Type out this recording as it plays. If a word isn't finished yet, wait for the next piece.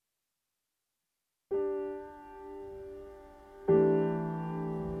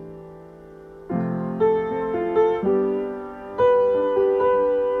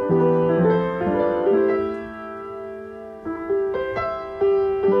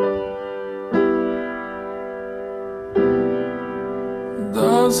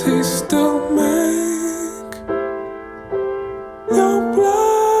Does he still make your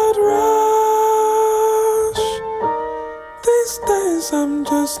blood rush? These days I'm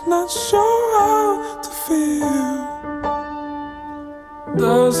just not sure how to feel.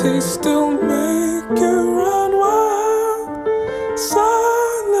 Does he still make you run wild?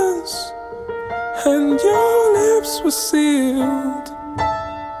 Silence, and your lips were sealed,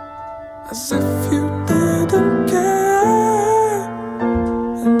 as if you didn't care,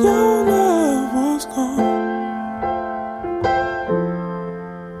 and your love was gone.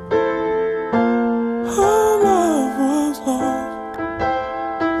 Her love was lost.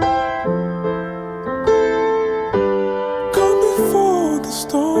 Come before the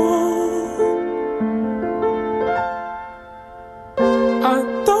storm. I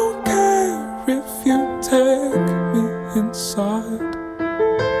don't care if you take me inside.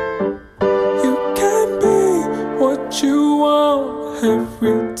 You can be what you want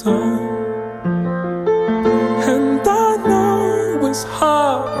every time. And I know it's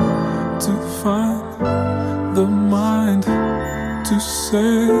hard to find the mind to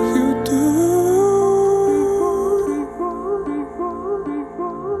say you do.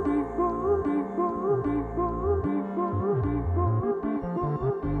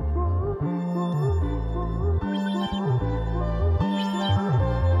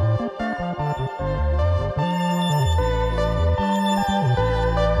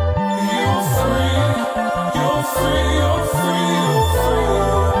 You're free, you're free, you're free, you're free.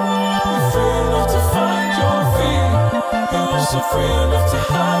 You're free enough to find your feet. You're also free enough to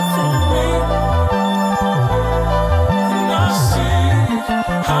hide from me. And I seek,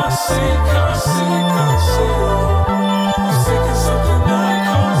 I seek, I seek, I seek. I'm seeking something I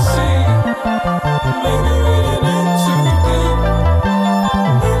can't see. Maybe reading in too deep.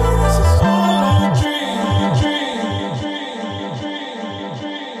 Maybe this is all a dream, dream, dream, dream,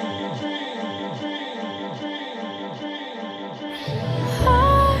 dream, dream, dream.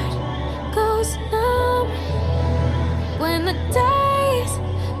 Heart goes numb when the days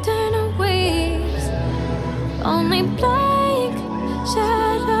turn to weeks. Only blank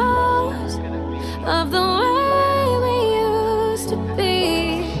shadows of the way we used to be.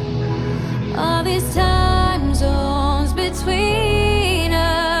 All these time zones between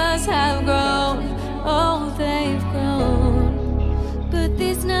us have grown. Oh, they've grown. But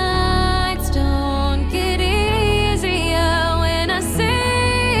these nights don't get easier when I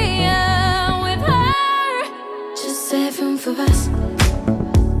see you with her. Just save room for us.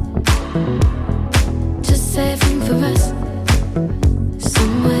 Just save room for us.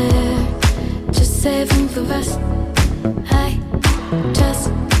 Somewhere. Just save room for us. I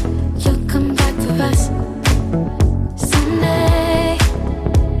trust you'll come back for us someday.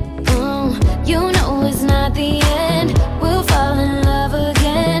 Oh, you know it's not the end. We'll fall in love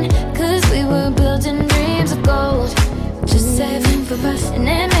again, 'cause we were building dreams of gold. Just save room for us. And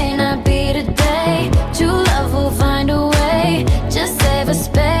it may not be today. True love will find a way. Just save a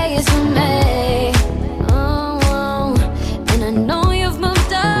space for me. Oh, oh. And I know you've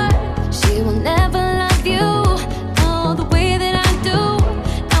moved on. She will never love you all the way that I do.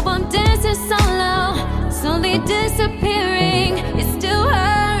 Now I'm dancing solo, slowly disappearing. It still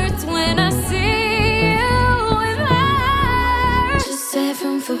hurts when I see you with her. Just save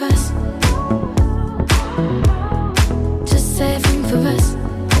room for us. Just save room for us.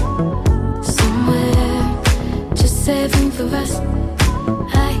 Somewhere. Just save room for us.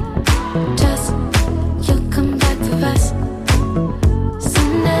 I trust you'll come back for us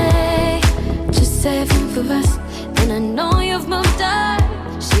someday. Just save room for us. And I know you've moved on.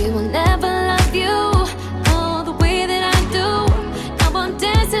 She will never love you all the way that I do. Now I'm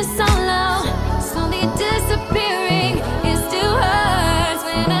dancing solo, slowly disappearing. It still hurts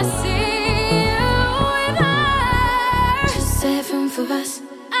when I see you with her. Just save room for us.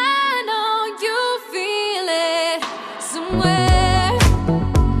 I know you feel it somewhere,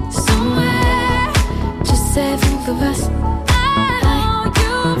 somewhere. Just save room for us. I know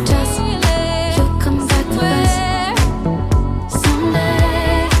you just feel it. You'll come back for us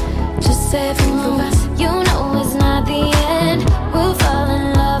someday. Just save room for us. You know it's not the end. We'll fall in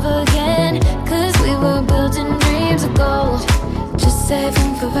love again, 'cause we were building dreams of gold. Just save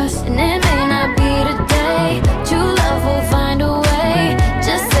room for us. And it may not be today. True love will find a way.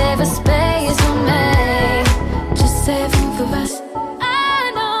 Just save a space for me. Just save room for us.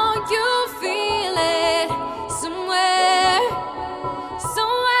 I know you feel it somewhere,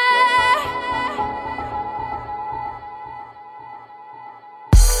 somewhere.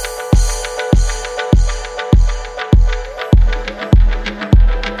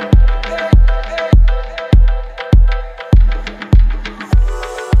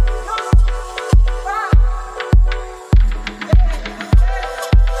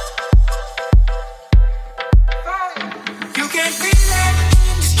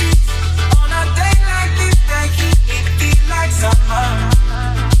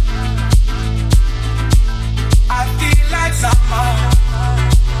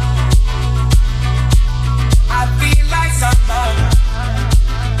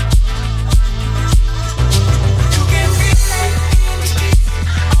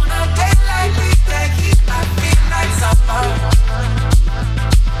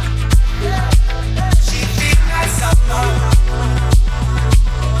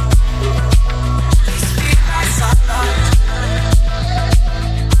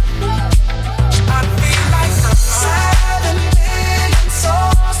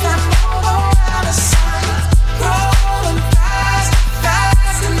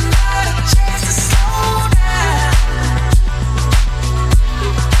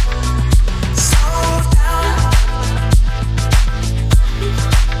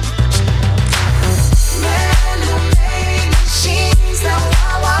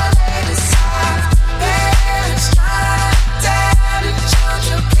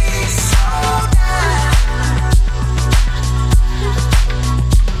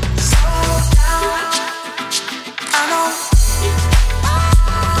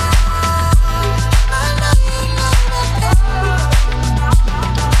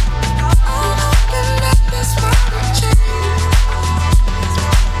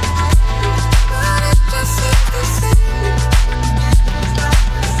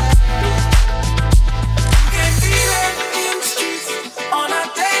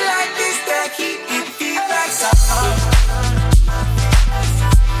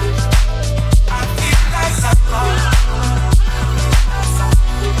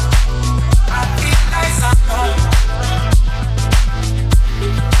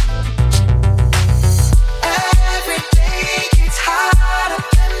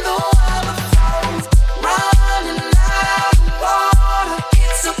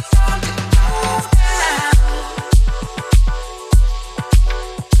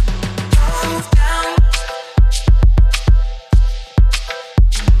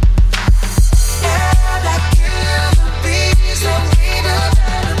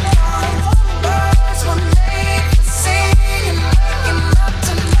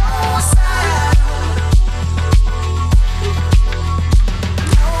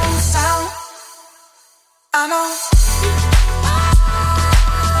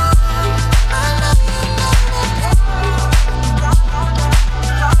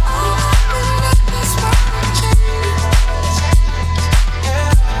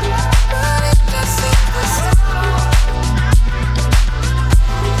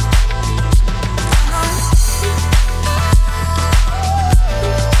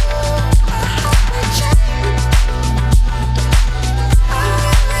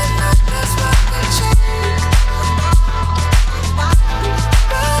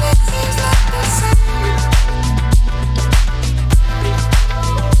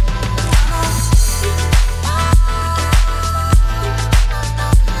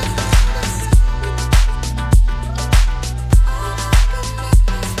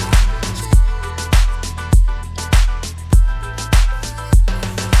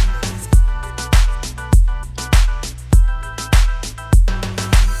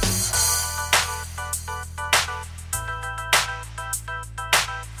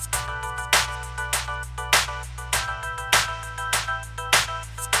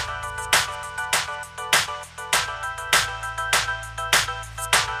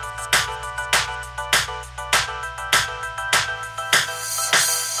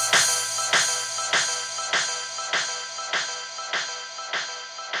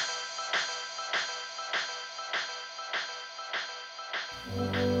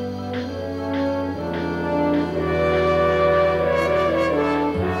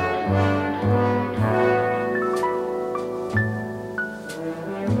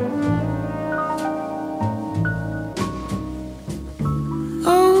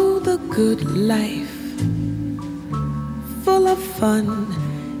 fun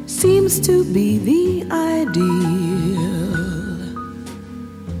seems to be the ideal.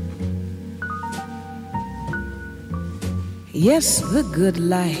 Yes, the good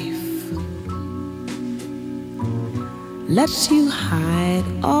life lets you hide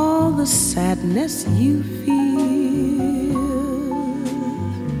all the sadness you feel.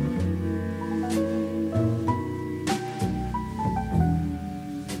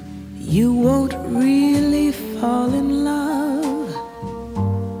 You won't really fall in love,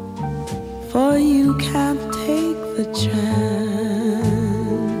 for you can't take the chance.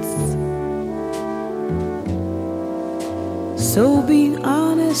 So be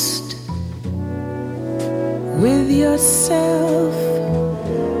honest with yourself.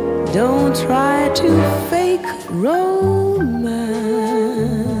 Don't try to fake romance.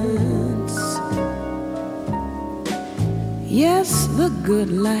 Yes, the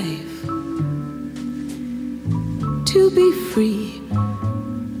good life, to be free,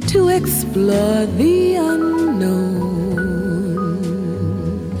 to explore the unknown.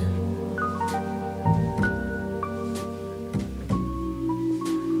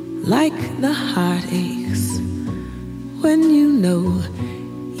 Like the heartaches when you know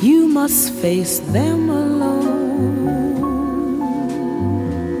you must face them alone.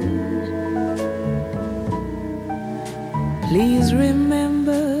 Please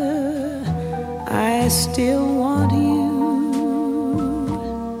remember, I still want you.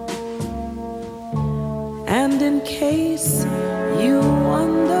 And in case you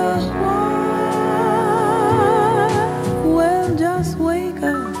wonder why, well, just wake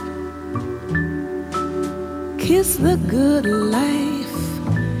up, kiss the good life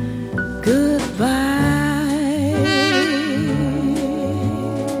goodbye.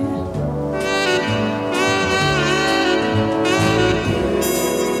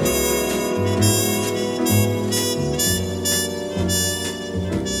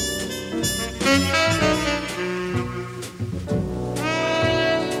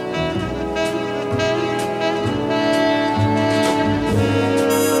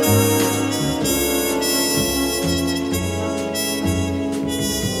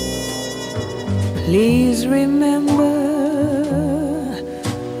 Please remember,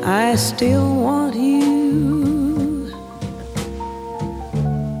 I still want you.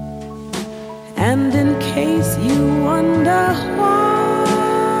 And in case you wonder why,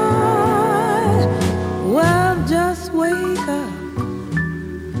 well, just wake up,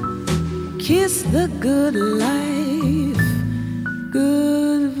 kiss the good life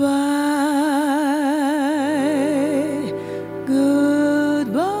goodbye.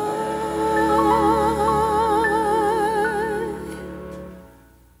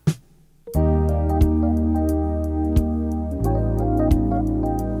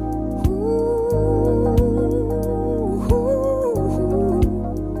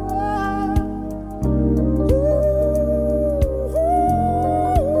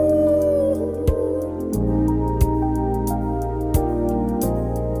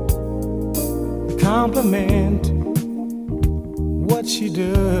 Compliment what she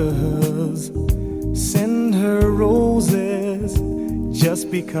does, send her roses just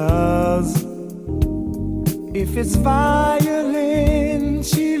because. If it's violin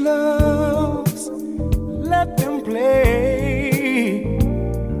she loves, let them play.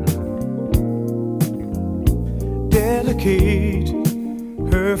 Dedicate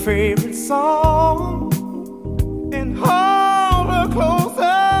her favorite song and hold her closer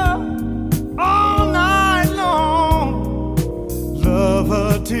all night long. Love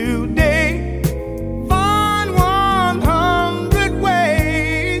her today, find 100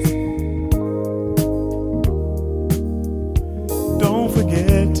 ways. Don't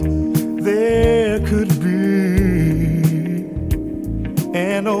forget there could be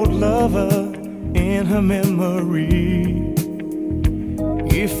an old lover in her memory.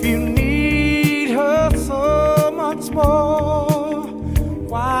 If you need her so much more,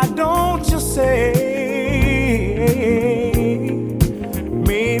 why don't you say,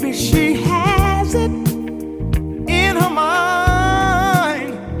 maybe she has it in her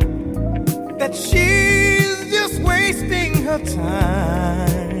mind that she's just wasting her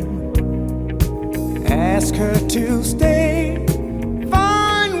time. Ask her to stay,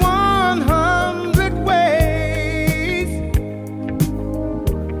 find 100 ways.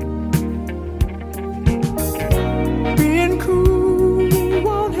 Being cool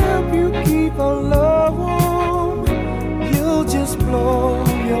won't help you keep a love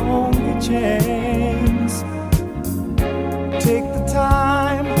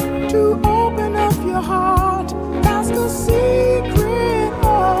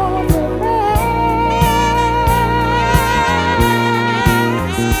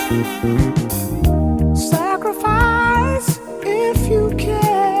Sacrifice if you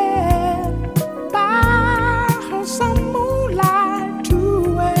can. Buy her some moonlight to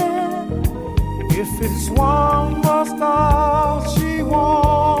wear. If it's one more all she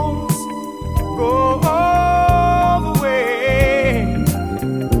wants, go all the way.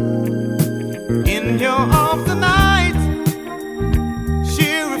 In your arms tonight,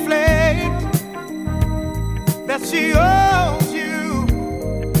 she'll reflect that she owes you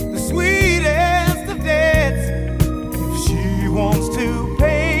the sweetest of debts. If she wants to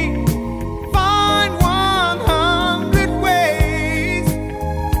pay, find 100 ways.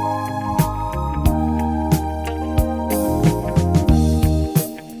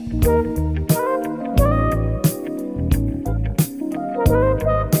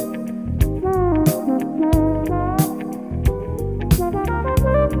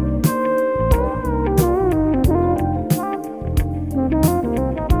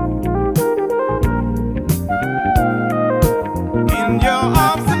 In your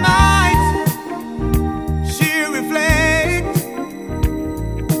arms tonight, she'll reflect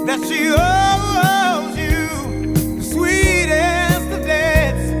that she owes you the sweetest of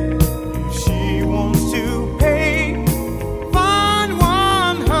debts. If she wants to pay, find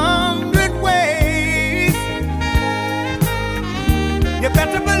 100 ways. You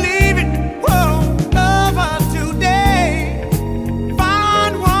better believe it. Whoa, love her today.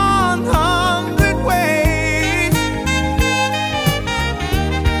 Find 100 ways.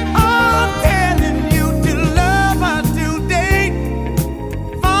 I'm telling you to love her today.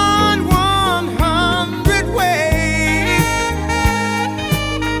 Find 100 ways.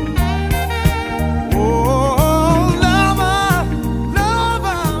 Oh, love her, love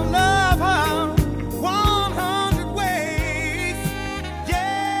her, love her. 100 ways.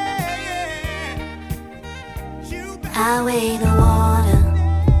 Yeah. You I weigh the water,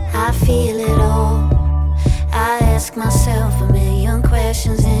 I feel it all. I ask myself a million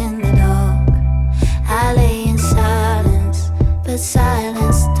questions in the dark. I lay in silence, but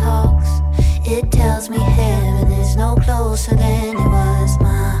silence talks. It tells me heaven is no closer than it was.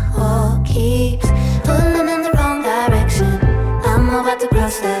 My heart keeps pulling in the wrong direction. I'm about to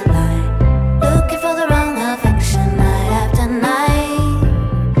cross that line, looking for the wrong affection night after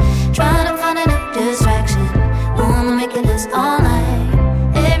night. Trying to find a new distraction, wanna make it last all night.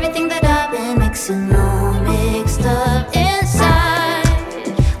 Everything that I've been mixing all mixed up inside.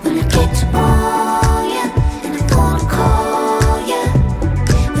 When I get to want ya, and I'm gonna call ya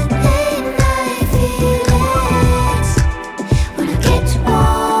with late night feelings. When I get to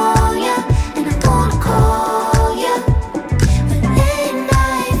want ya, and I'm gonna call ya with late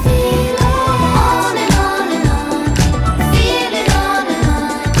night feelings. On and on and on, feel it on and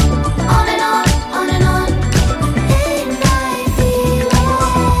on and on, on and on. Late night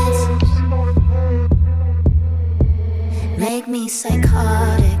feelings make me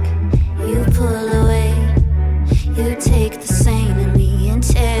psychotic. You pull away, you take the same in me and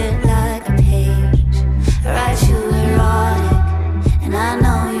tear it like a page. Write you erotic, and I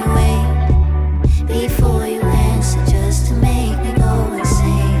know you wait before you answer just to make me go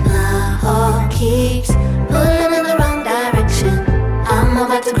insane. My heart keeps pulling in the wrong direction. I'm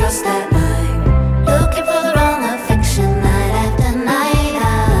about to cross that line, looking for the wrong affection night after night.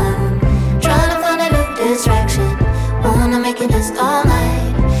 I'm trying to find a new distraction, wanna make it last all night.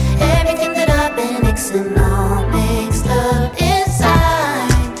 Everything that I've been mixing all mixed up inside.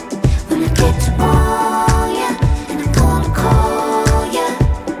 When I get to want ya, and I'm gonna call ya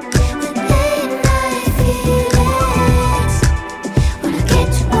with late night feelings. When I get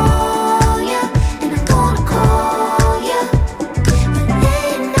to want ya, and I'm gonna call ya with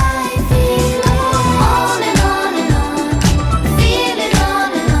late night feelings. On and on and on, feel it on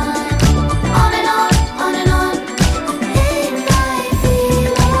and on and on, on and on. Late night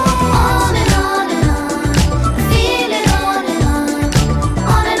feelings. On and on and on, feel it on and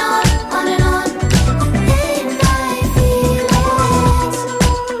on and on, on and on. Late night feelings.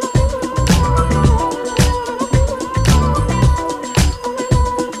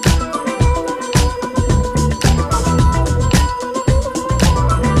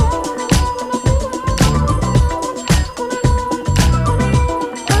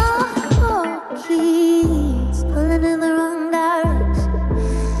 Oh, keys pulling in the wrong direction.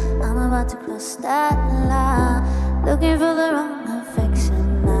 I'm about to cross that line, looking for the wrong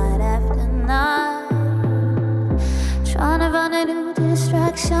affection night after night. Trying to find a new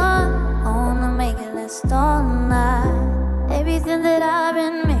distraction, wanna make it last all night. Everything that I've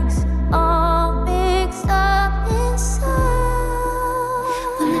been mixing, all mixed up inside.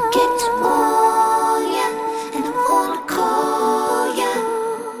 When I get to want ya, and I wanna call ya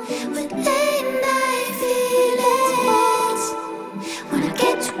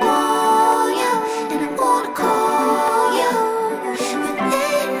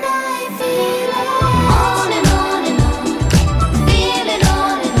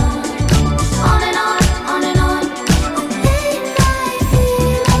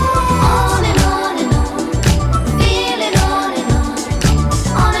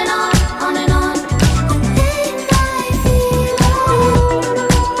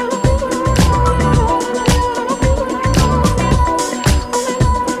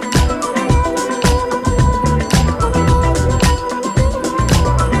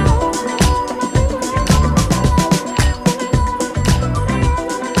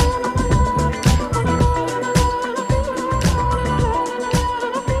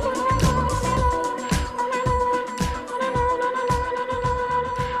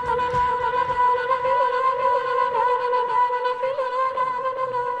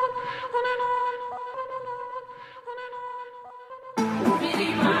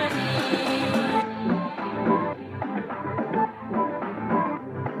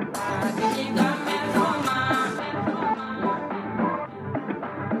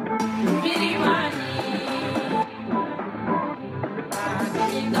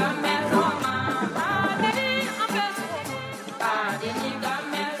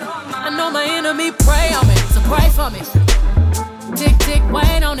for me. Tick, tick,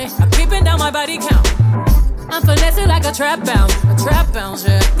 wait on it. I'm keeping down my body count. I'm finessing like a trap bounce,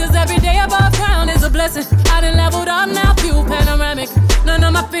 yeah. Cause every day above ground is a blessing. I done leveled up now, view panoramic. None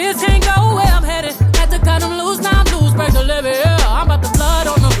of my fears can't go where I'm headed. Had to cut them loose, now I'm loose, break the levee, yeah. I'm about to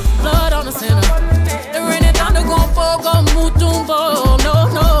blood on the sinner. The rain and thunder gon' fall, gon' move, tumbo.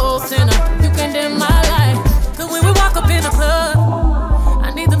 No, sinner. You can dim my light. Cause when we walk up in the club,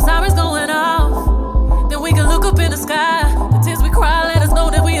 I need them sirens going off. Then we can look up in the sky. The tears we cry, let us know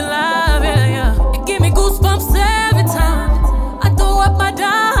that we alive, yeah. It give me goosebumps every time I throw up my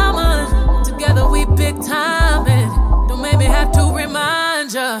diamond. Together we big time, and don't make me have to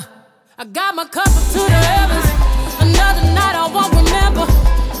remind ya. I got my cup up to the heavens. Another night I won't remember.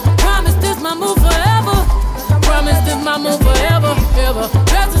 Promise this my move forever. Promise this my move forever, ever.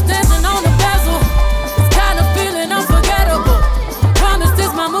 Dresses dancing on the bezel. This kind of feeling unforgettable. Promise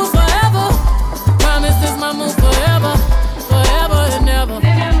this my move forever. Promise this my move forever, forever and ever.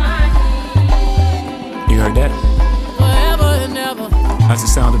 You heard that? Forever and ever. That's the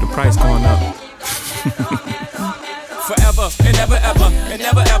sound of the price going up. Forever and never ever, and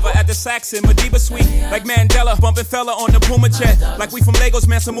never ever at the Saxon, Madiba Suite. Like Mandela, bumping fella on the Puma jet. Like we from Lagos,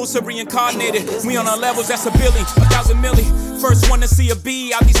 Mansa Musa reincarnated. We on our levels, that's a billion, 1,000 milli. First one to see a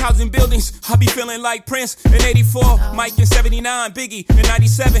B out these housing buildings. I be feeling like Prince in 84, Mike in 79, Biggie in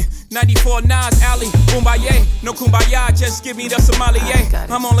 97, 94, Nas, Ali, Boombaye. No kumbaya, just give me the sommelier.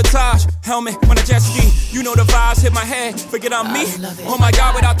 I'm on Latage, helmet when I jet ski. You know the vibes hit my head, forget I'm me. Oh my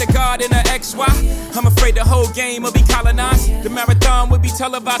God, without the God and the XY, I'm afraid the whole game will be colonized. The marathon will be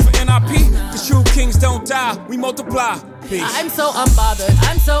televised for NRP. Cause true kings don't die, we multiply. Peace. I'm so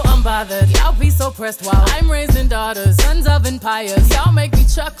unbothered. Y'all be so pressed while I'm raising daughters, sons of empires. Y'all make me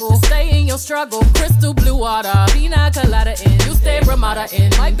chuckle, stay in your struggle. Crystal blue water, pina colada in. You stay Ramada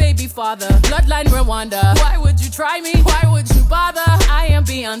in. My baby father, bloodline Rwanda. Why would you try me? Why would you bother? I am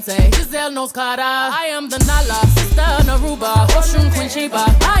Beyonce, Giselle knows Carter. I am the Nala, sister Naruba, Oshun Queen Sheba.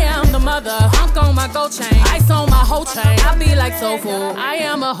 I am the mother, Hunk on my gold chain. Ice on my whole chain. I be like soul food. I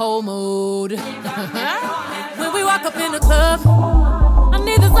am a whole mood. When we walk up in the club, I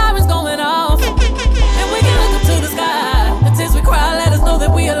need the sirens going off. And we can look up to the sky. The tears we cry, let us know that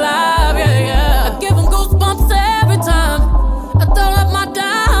we alive, yeah. I give them goosebumps every time I throw up my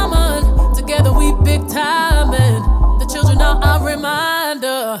diamond. Together we big time, and the children are a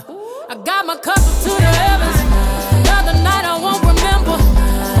reminder. I got my cup up to the head.